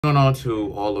Going on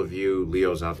to all of you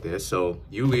Leos out there. So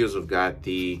you Leos have got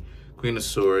the Queen of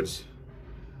Swords,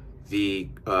 the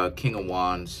King of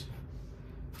Wands,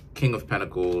 King of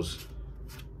Pentacles,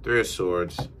 Three of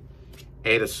Swords,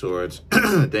 Eight of Swords.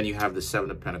 Then you have the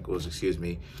Seven of Pentacles,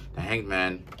 the Hanged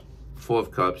Man, Four of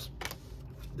Cups,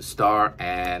 the Star,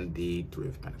 and the Three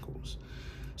of Pentacles.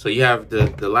 So you have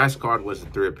the last card was the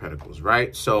Three of Pentacles,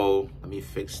 right? So let me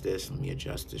fix this. Let me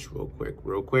adjust this real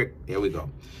quick. There we go.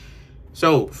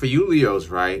 So for you Leos,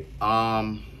 right?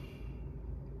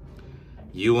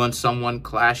 You and someone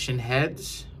clashing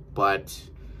heads, but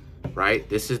right,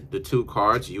 this is the two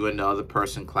cards, you and the other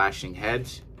person clashing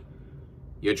heads.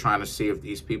 You're trying to see if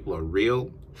these people are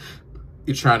real.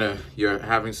 You're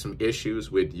having some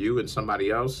issues with you and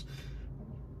somebody else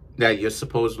that you're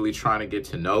supposedly trying to get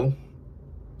to know.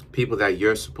 People that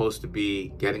you're supposed to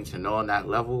be getting to know on that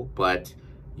level, but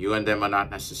you and them are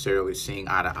not necessarily seeing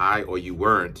eye to eye, or you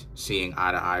weren't seeing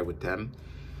eye to eye with them.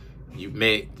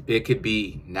 It could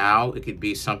be now, it could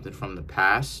be something from the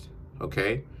past,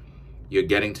 okay? You're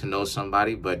getting to know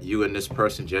somebody, but you and this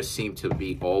person just seem to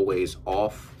be always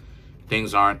off.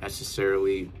 Things aren't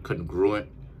necessarily congruent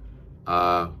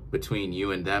between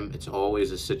you and them. It's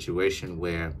always a situation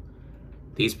where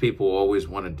these people always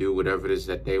want to do whatever it is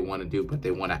that they want to do, but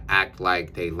they want to act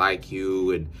like they like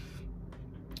you, and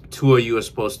two of you are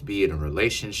supposed to be in a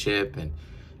relationship, and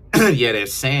yeah, they're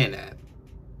saying that.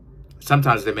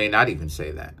 Sometimes they may not even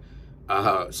say that.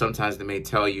 Sometimes they may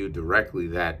tell you directly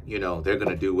that, you know, they're going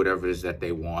to do whatever it is that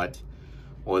they want,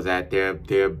 or that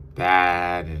they're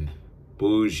bad and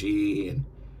bougie and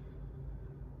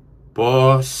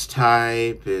boss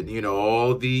type, and, you know,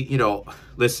 all the, you know,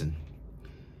 listen,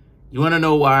 you want to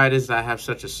know why it is I have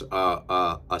such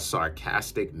a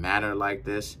sarcastic manner like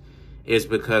this? Is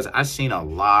because I've seen a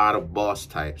lot of boss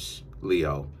types,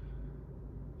 Leo,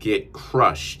 get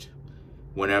crushed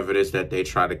whenever it is that they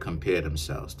try to compare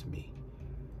themselves to me.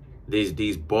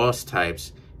 These boss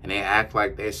types, and they act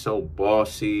like they're so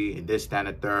bossy and this, that,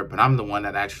 and the third, but I'm the one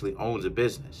that actually owns a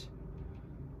business.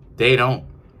 They don't.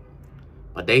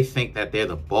 But they think that they're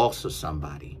the boss of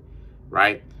somebody,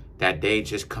 right? That they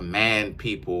just command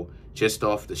people just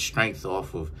off the strength,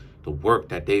 off of the work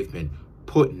that they've been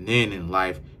putting in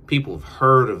life. People have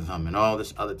heard of them and all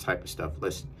this other type of stuff.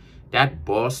 Listen, that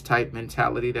boss type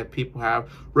mentality that people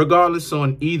have, regardless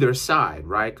on either side,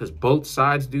 right? Because both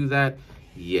sides do that.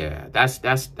 Yeah, that's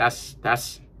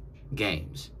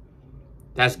games.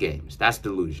 That's games. That's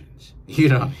delusions. You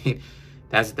know what I mean?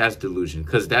 That's delusion.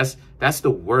 Because that's the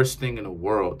worst thing in the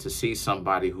world, to see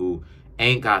somebody who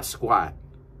ain't got squat,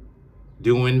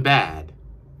 doing bad,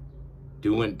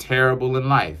 doing terrible in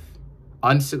life,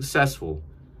 unsuccessful,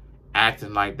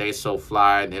 acting like they so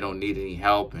fly and they don't need any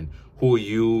help, and who are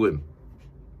you, and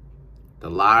the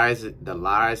lies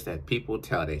that people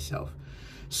tell themselves.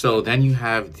 So then you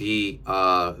have the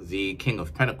King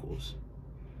of Pentacles,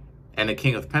 and the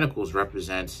King of Pentacles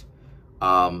represents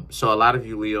so a lot of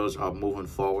you Leos are moving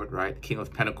forward, right? The King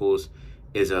of Pentacles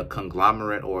is a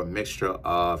conglomerate or a mixture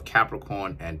of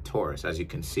Capricorn and Taurus. As you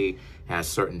can see, it has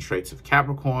certain traits of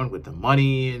Capricorn with the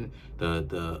money and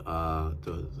the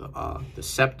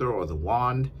scepter or the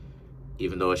wand,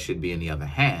 even though it should be in the other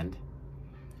hand.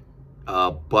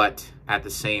 But at the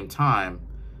same time,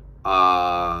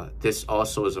 this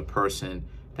also is a person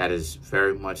that is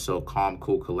very much so calm,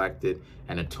 cool, collected.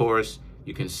 And the Taurus,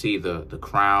 you can see the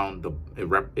crown,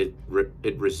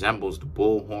 it resembles the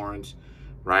bull horns,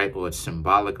 right? Or it's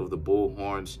symbolic of the bull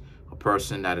horns, a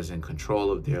person that is in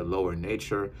control of their lower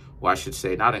nature, or I should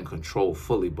say not in control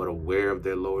fully, but aware of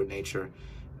their lower nature,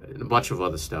 and a bunch of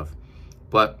other stuff.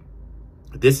 But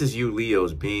this is you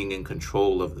Leos being in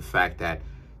control of the fact that,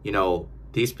 you know,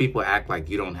 these people act like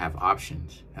you don't have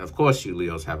options. And of course you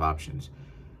Leos have options,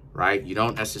 right? You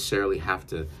don't necessarily have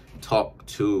to talk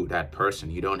to that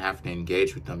person. You don't have to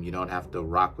engage with them. You don't have to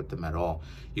rock with them at all.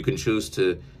 You can choose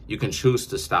to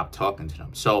stop talking to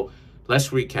them. So let's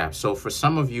recap. So for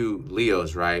some of you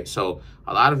Leos, right? So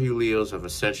a lot of you Leos have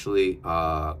essentially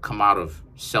come out of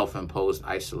self-imposed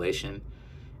isolation.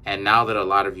 And now that a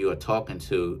lot of you are talking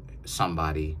to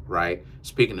somebody, right?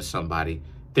 Speaking to somebody,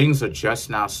 things are just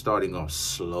now starting off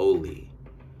slowly.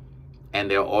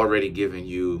 And they're already giving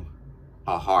you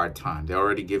a hard time. They're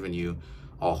already giving you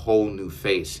a whole new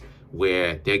face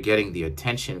where they're getting the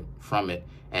attention from it,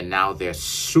 and now they're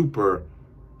super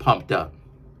pumped up.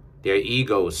 Their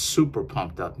ego is super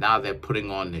pumped up. Now they're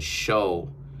putting on this show,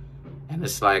 and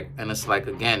it's like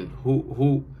again,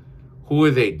 who are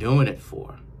they doing it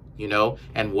for? You know,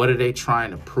 and what are they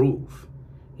trying to prove?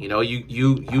 You know,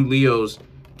 you Leos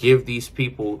give these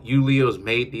people, you Leos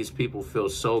made these people feel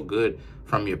so good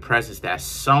from your presence that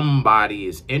somebody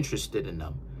is interested in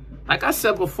them. Like I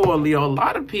said before, Leo, a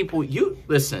lot of people,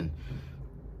 listen,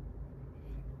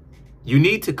 you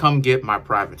need to come get my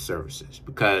private services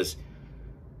because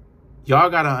y'all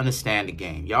got to understand the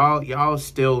game. Y'all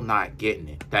still not getting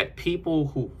it. That people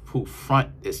who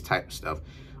front this type of stuff,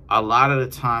 a lot of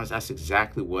the times that's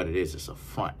exactly what it is. It's a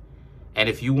front. And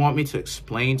if you want me to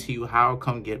explain to you how,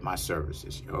 come get my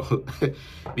services, yo.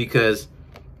 Because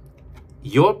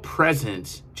your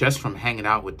presence, just from hanging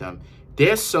out with them,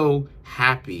 they're so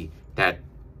happy that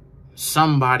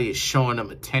somebody is showing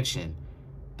them attention.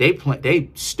 They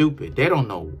stupid. They don't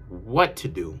know what to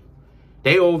do.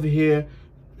 They over here,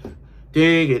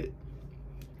 dig it.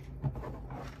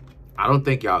 I don't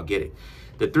think y'all get it.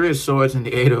 The Three of Swords and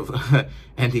the Eight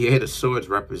of Swords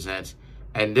represents,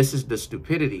 and this is the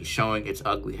stupidity showing its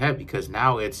ugly head, because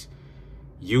now it's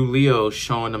you, Leo,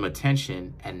 showing them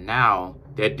attention, and now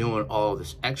they're doing all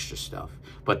this extra stuff.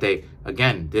 But they,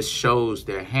 again, this shows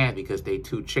their hand because they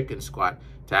too chicken squat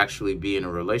to actually be in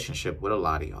a relationship with a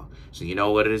lot of y'all. So you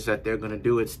know what it is that they're going to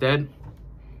do instead?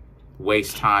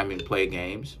 Waste time and play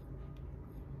games.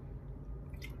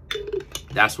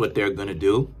 That's what they're going to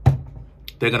do.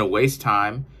 They're going to waste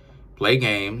time, play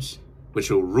games,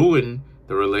 which will ruin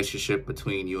the relationship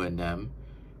between you and them.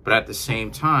 But at the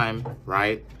same time,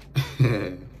 right,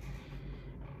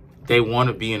 they want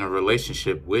to be in a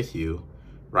relationship with you,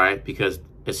 right? Because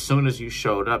as soon as you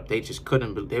showed up, they just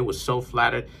couldn't, they were so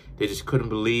flattered. They just couldn't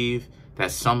believe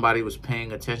that somebody was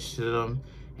paying attention to them.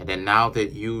 And then now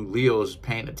that you, Leo, is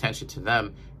paying attention to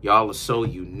them, y'all are so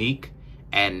unique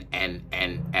and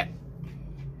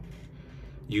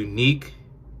unique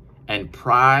and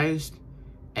prized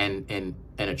and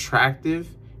attractive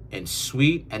and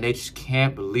sweet, and they just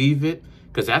can't believe it.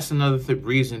 Because that's another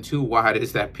reason too why it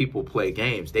is that people play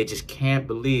games. They just can't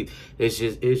believe it's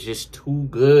just too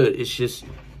good. It's just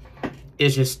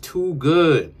too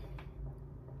good.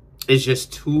 It's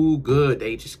just too good.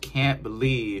 They just can't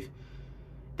believe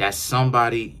that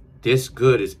somebody this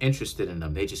good is interested in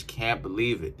them. They just can't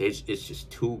believe it. It's just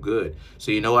too good.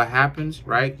 So you know what happens,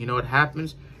 right? You know what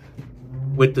happens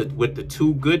with the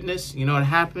too goodness? You know what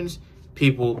happens?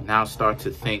 People now start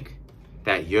to think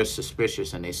that you're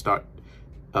suspicious, and they start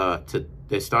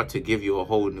to give you a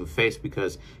whole new face,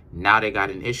 because now they got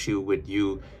an issue with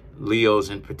you, Leos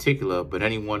in particular, but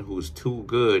anyone who's too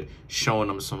good, showing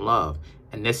them some love.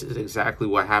 And this is exactly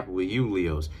what happened with you,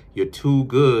 Leos. You're too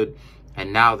good,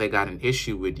 and now they got an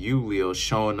issue with you, Leos,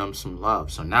 showing them some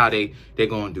love. So now they're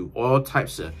going to do all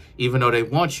types of, even though they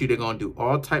want you, they're going to do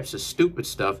all types of stupid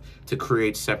stuff to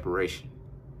create separation.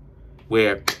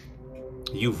 Where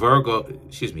you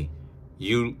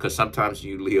because sometimes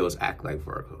you Leos act like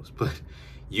Virgos, but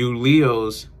you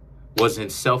Leos was in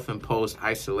self-imposed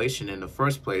isolation in the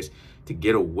first place to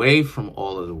get away from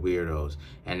all of the weirdos.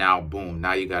 And now, boom,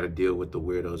 now you got to deal with the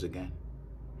weirdos again.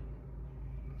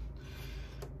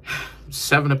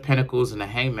 Seven of Pentacles and the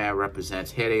Hangman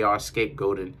represents, here they are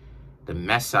scapegoating the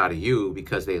mess out of you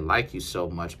because they like you so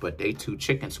much, but they too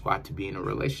chicken squat to be in a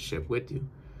relationship with you.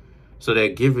 So they're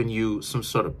giving you some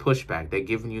sort of pushback. They're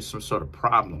giving you some sort of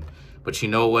problem. But you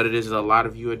know what it is a lot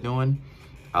of you are doing?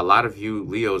 A lot of you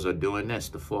Leos are doing this,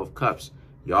 the Four of Cups.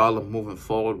 Y'all are moving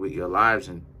forward with your lives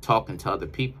and talking to other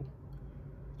people.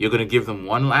 You're going to give them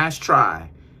one last try.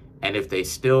 And if they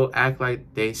still act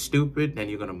like they stupid, then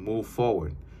you're going to move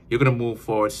forward. You're going to move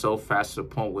forward so fast to the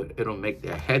point where it'll make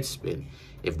their head spin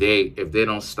if they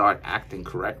don't start acting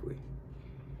correctly.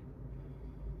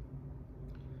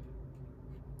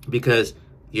 Because,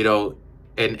 you know,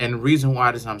 and the reason why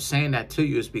I'm saying that to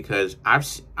you is because how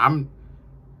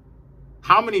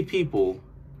many people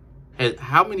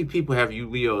have you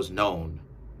Leos known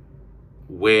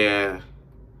where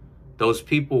those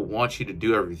people want you to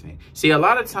do everything? See, a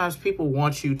lot of times people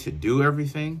want you to do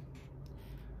everything.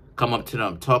 Come up to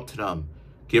them, talk to them,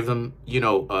 give them, you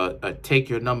know, take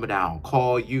your number down,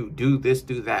 call you, do this,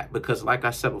 do that. Because like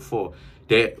I said before,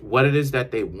 what it is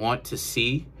that they want to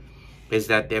see is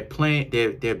that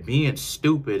they're being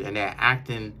stupid and they're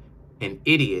acting an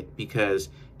idiot because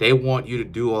they want you to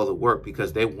do all the work,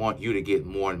 because they want you to get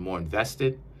more and more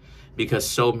invested, because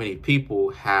so many people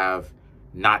have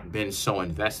not been so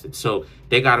invested. So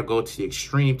they got to go to the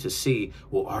extreme to see,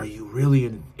 well, are you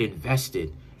really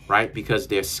invested, right? Because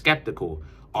they're skeptical.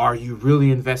 Are you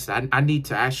really invested? I need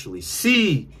to actually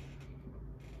see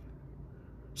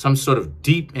some sort of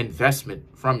deep investment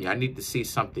from you. I need to see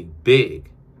something big.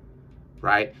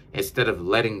 Right? Instead of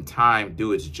letting time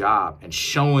do its job and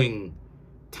showing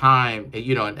time,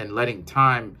 you know, and letting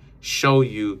time show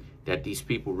you that these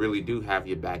people really do have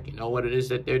your back. You know what it is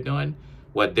that they're doing?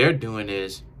 What they're doing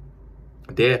is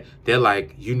They're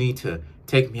like, you need to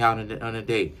take me out on a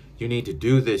date. You need to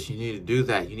do this. You need to do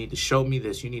that. You need to show me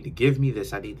this. You need to give me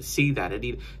this. I need to see that.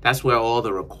 That's where all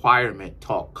the requirement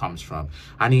talk comes from.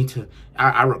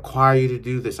 I require you to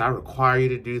do this. I require you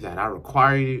to do that. I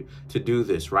require you to do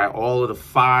this, right? All of the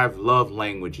 5 love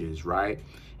languages, right?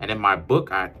 And in my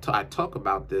book, I talk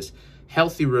about this.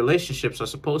 Healthy relationships are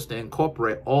supposed to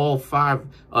incorporate all 5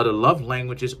 of the love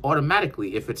languages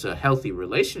automatically if it's a healthy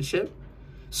relationship.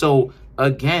 So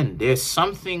again, there's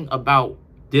something about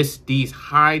these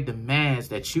high demands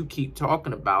that you keep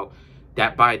talking about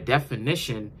that by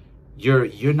definition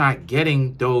you're not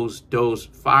getting those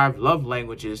 5 love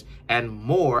languages and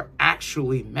more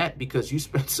actually met because you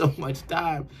spend so much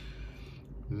time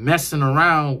messing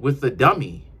around with the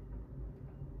dummy.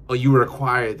 Or you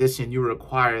require this and you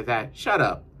require that. Shut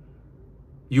up.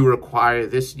 You require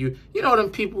this. You know them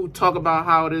people who talk about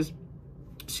how it is.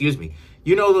 Excuse me.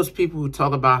 You know those people who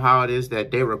talk about how it is that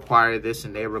they require this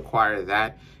and they require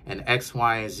that and X,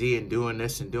 Y, and Z and doing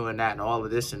this and doing that and all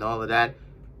of this and all of that.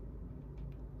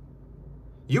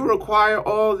 You require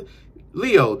all,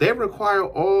 Leo, they require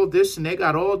all this and they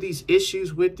got all these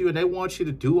issues with you and they want you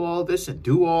to do all this and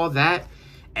do all that.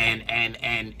 And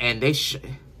they,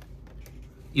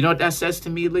 you know what that says to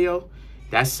me, Leo?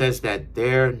 That says that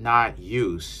they're not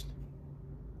used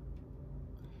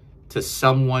to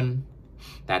someone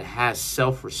that has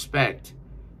self-respect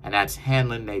and that's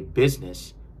handling their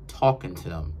business, talking to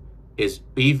them, is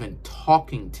even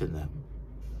talking to them.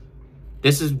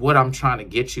 This is what I'm trying to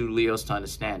get you Leos to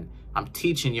understand. I'm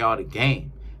teaching y'all the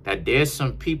game, that there's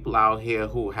some people out here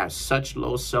who have such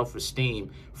low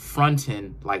self-esteem,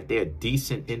 fronting like they're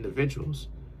decent individuals,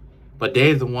 but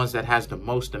they're the ones that has the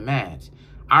most demands.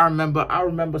 I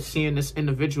remember seeing this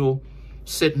individual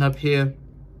sitting up here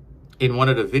in one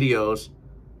of the videos.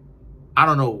 I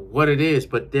don't know what it is,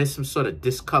 but there's some sort of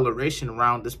discoloration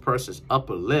around this person's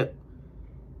upper lip.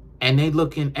 And they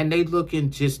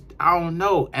looking just, I don't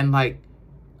know. And like,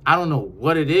 I don't know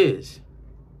what it is.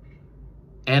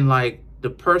 And like the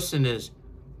person is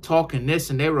talking this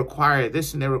and they require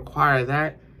this and they require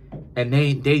that. And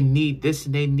they need this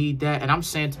and they need that. And I'm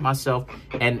saying to myself,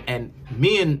 and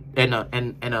me and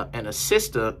a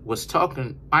sister was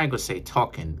talking, I ain't gonna say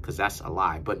talking because that's a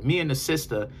lie, but me and the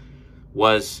sister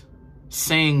was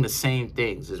saying the same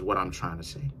things is what I'm trying to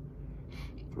say,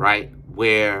 right?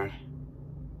 Where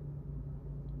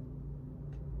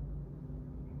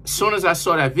as soon as I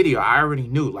saw that video, I already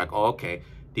knew like, oh, okay,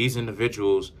 these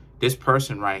individuals, this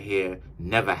person right here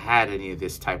never had any of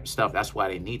this type of stuff. That's why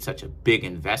they need such a big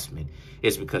investment.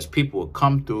 It's because people will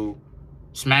come through,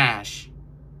 smash,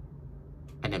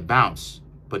 and then bounce,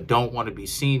 but don't want to be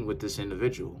seen with this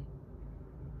individual.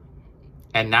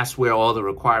 And that's where all the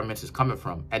requirements is coming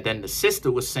from. And then the sister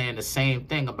was saying the same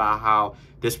thing about how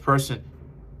this person,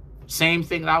 same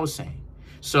thing that I was saying.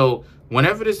 So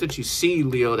whenever it is that you see,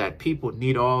 Leo, that people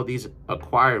need all these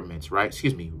requirements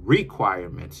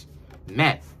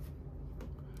met,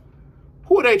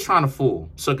 who are they trying to fool?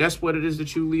 So guess what it is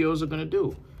that you Leos are going to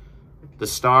do? The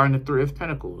Star and the 3 of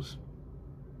Pentacles.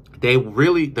 What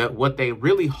they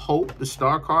really hope, the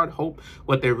Star card hope,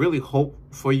 what they really hope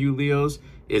for you Leos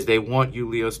is they want you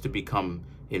Leos to become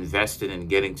invested in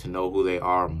getting to know who they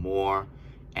are more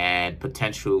and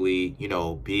potentially, you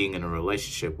know, being in a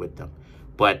relationship with them.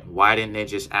 But why didn't they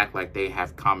just act like they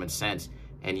have common sense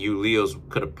and you Leos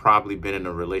could have probably been in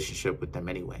a relationship with them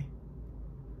anyway?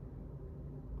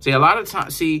 See, a lot of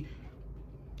times,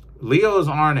 Leos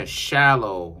aren't as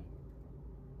shallow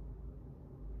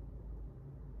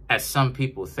as some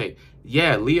people think.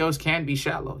 Yeah, Leos can be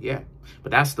shallow, yeah.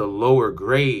 But that's the lower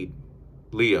grade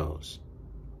Leos,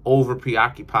 over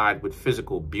preoccupied with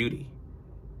physical beauty,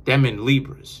 them in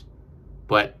Libras.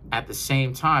 But at the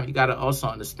same time, you got to also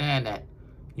understand that,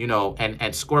 you know, and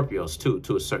Scorpios too,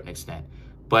 to a certain extent.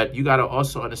 But you got to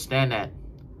also understand that,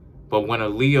 but when a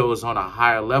Leo is on a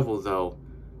higher level though,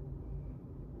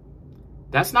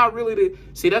 that's not really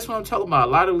that's what I'm talking about.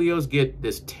 A lot of Leos get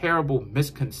this terrible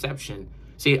misconception.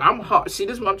 See, I'm hard. See,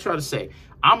 this is what I'm trying to say.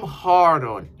 I'm hard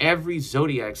on every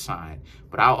zodiac sign,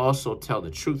 but I'll also tell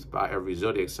the truth about every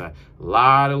zodiac sign. A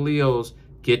lot of Leos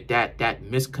get that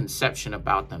misconception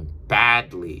about them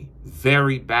badly,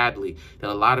 very badly, that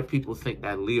a lot of people think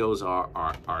that Leos are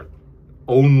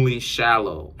only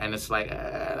shallow. And it's like,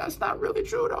 that's not really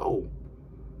true though.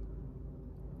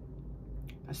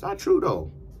 That's not true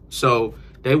though. So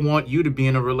they want you to be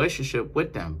in a relationship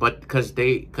with them, but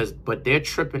but they're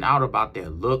tripping out about their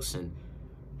looks,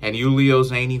 and you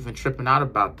Leos ain't even tripping out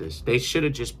about this. They should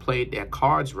have just played their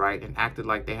cards right and acted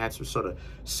like they had some sort of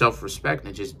self-respect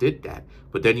and just did that.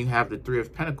 But then you have the 3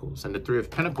 of Pentacles, and the 3 of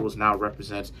Pentacles now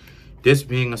represents this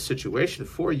being a situation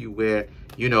for you where,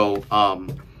 you know,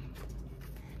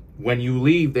 when you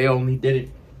leave, they only did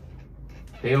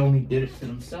it to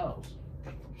themselves.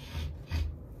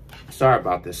 Sorry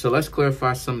about this. So let's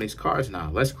clarify some of these cards now.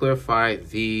 Let's clarify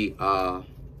the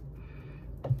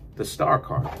star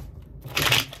card.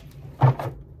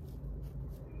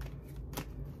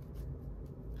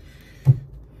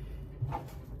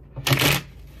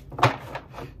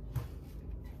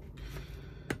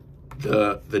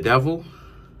 The devil,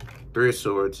 3 of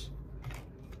swords,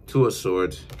 2 of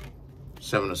swords,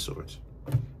 7 of swords.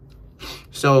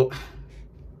 So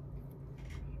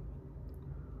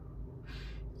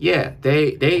yeah,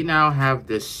 they now have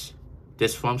this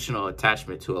dysfunctional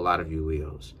attachment to a lot of you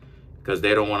Leos because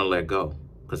they don't want to let go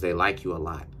because they like you a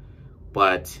lot.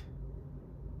 But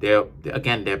they're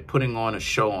putting on a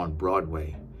show on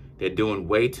Broadway. They're doing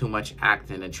way too much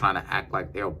acting and trying to act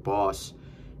like they're a boss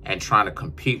and trying to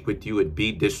compete with you and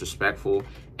be disrespectful.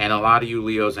 And a lot of you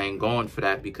Leos ain't going for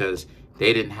that because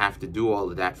they didn't have to do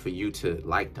all of that for you to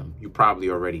like them. You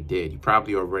probably already did. You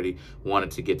probably already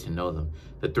wanted to get to know them.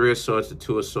 The 3 of swords, the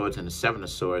 2 of swords, and the 7 of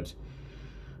swords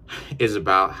is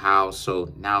about how,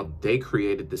 so now they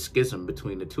created the schism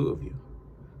between the two of you.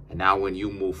 And now when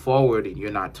you move forward and you're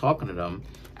not talking to them,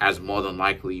 as more than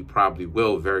likely you probably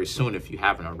will very soon if you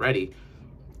haven't already,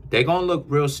 they're gonna look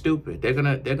real stupid. They're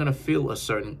gonna feel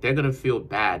they're gonna feel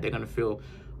bad. They're gonna feel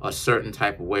a certain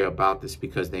type of way about this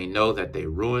because they know that they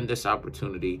ruined this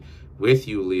opportunity with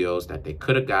you Leos that they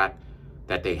could have got,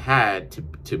 that they had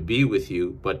to be with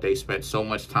you, but they spent so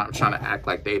much time trying to act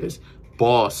like they this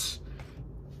boss,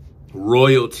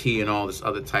 royalty, and all this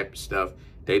other type of stuff.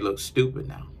 They look stupid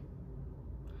now.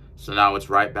 So now it's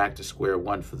right back to square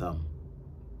one for them.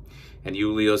 And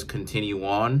you Leos continue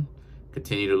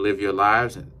to live your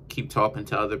lives and keep talking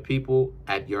to other people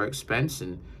at your expense,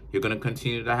 and you're going to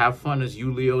continue to have fun as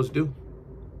you Leos do.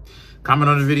 Comment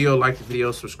on the video, like the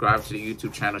video, subscribe to the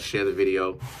YouTube channel, share the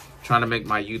video. Trying to make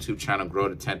my YouTube channel grow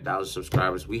to 10,000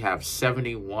 subscribers. We have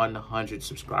 7,100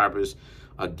 subscribers.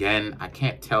 Again, I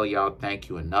can't tell y'all thank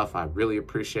you enough. I really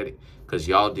appreciate it because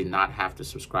y'all did not have to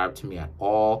subscribe to me at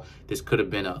all. This could have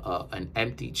been an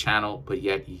empty channel, but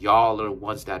yet y'all are the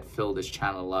ones that fill this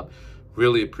channel up.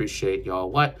 Really appreciate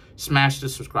y'all. Smash the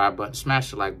subscribe button, smash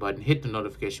the like button, hit the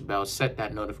notification bell, set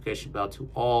that notification bell to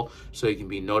all so you can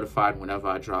be notified whenever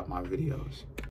I drop my videos.